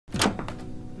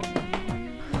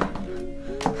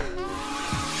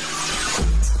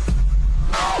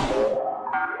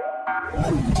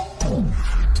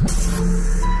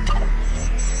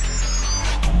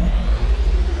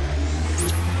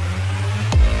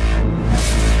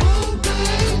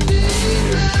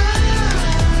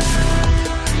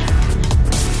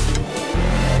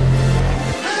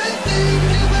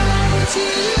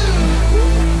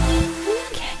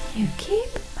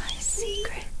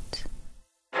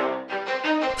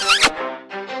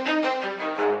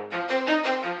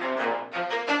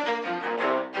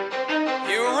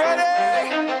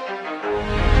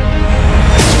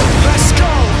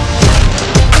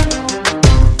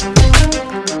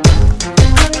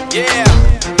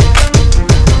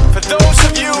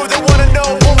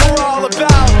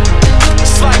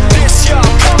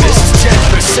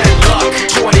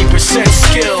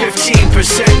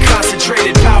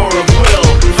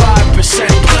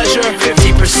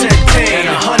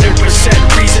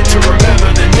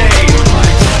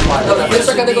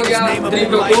kategoria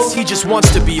drink roku.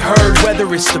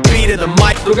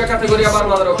 Druga kategoria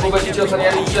barman roku. Będziecie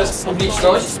oceniani przez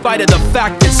publiczność.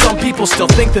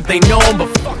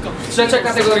 Trzecia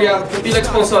kategoria pilek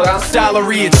sponsora.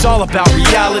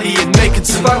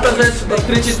 Czwarta rzecz,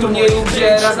 odkrycie turnieju,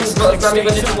 gdzie razem z nami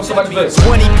będziecie głosować wy.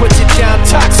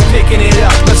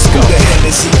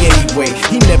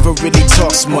 He never really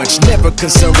talks much, never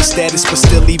concerned with status, but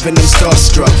still even him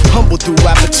starstruck. Humble through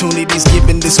opportunities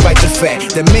given despite the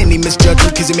fact that many misjudge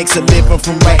him cause he makes a living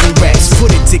from writing raps.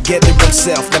 Put it together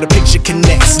himself, now the picture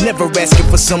connects. Never asking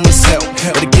for someone's help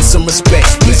or to get some respect.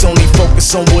 He's only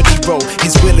focused on what he wrote,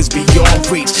 his will is beyond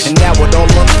reach. And now it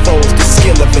all unfolds, the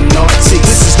skill of an artist.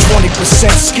 This is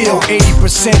 20% skill,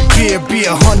 80% fear, be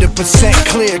 100%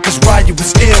 clear, cause Ryu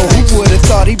was ill. Who would've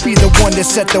thought he'd be the one that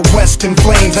set the West in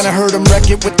flames? And I heard him wreck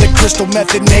it with the crystal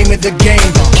method, name of the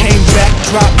game. Came back,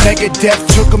 dropped Megadeth,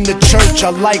 took him to church. I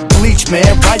like Bleach,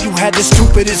 man. Ryu had the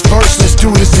stupidest verse, this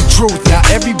dude is the truth. Now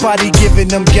everybody giving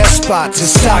them guest spots and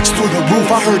stocks through the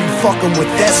roof. I heard he fucking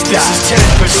with that stock.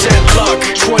 This is 10% luck,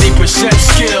 20%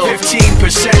 skill,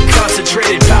 15%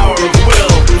 concentrated power of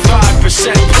will,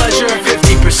 5% pleasure,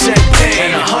 50%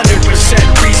 pain, and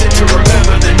 100% reason to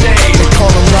remember the name. They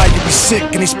call him Ryu, he's sick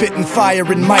and he's spitting fire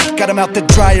and Mike got him out the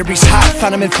dryer, he's hot.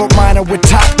 Found him in Fort Minor with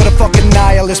top, but a fucking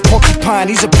nihilist porcupine.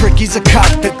 He's a prick, he's a cop.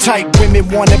 The type women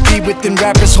wanna be within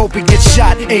rappers, hope he gets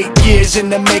shot. 8 years in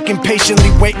the making,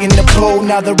 patiently waiting to blow.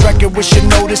 Now the record with your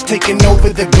notice taking over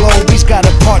the globe. He's got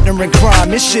a partner in crime,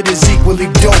 this shit is equally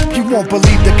dope. You won't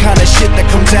believe the kind of shit that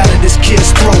comes out of this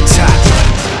kid's throat.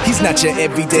 He's not your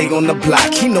everyday on the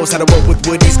block. He knows how to work with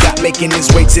what he's got, making his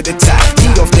way to the top. He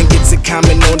often gets a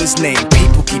comment on his name.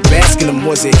 People keep asking him,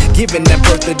 was it given that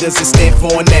birth or does it stand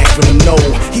for an acronym? No,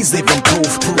 he's living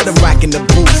proof. Let him rock in the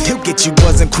booth. He'll get you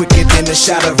buzzing quicker than a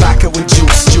shot of vodka with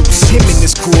juice. Him and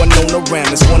his crew are known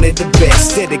around as one of the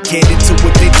best, dedicated to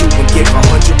what they do and give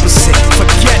 100%.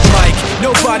 Forget Mike,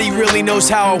 nobody really knows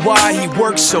how or why he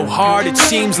works so hard. It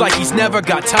seems like he's never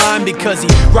got time because he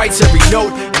writes every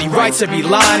note and he writes every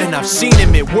line. And I've seen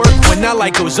him at work when that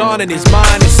light goes on in his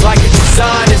mind. It's like a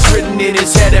design is written in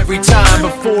his head every time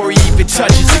before he even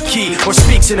touches a key or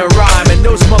speaks in a rhyme. And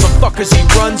those motherfuckers he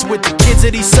runs with, the kids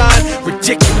that he signed,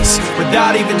 ridiculous,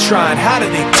 without even trying. How do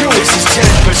they do it? This is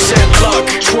 10% luck,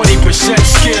 20%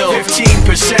 skill,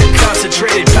 15%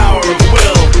 concentrated power of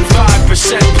will,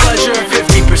 5% pleasure,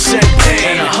 50%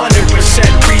 pain, and 100%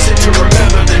 reason to remember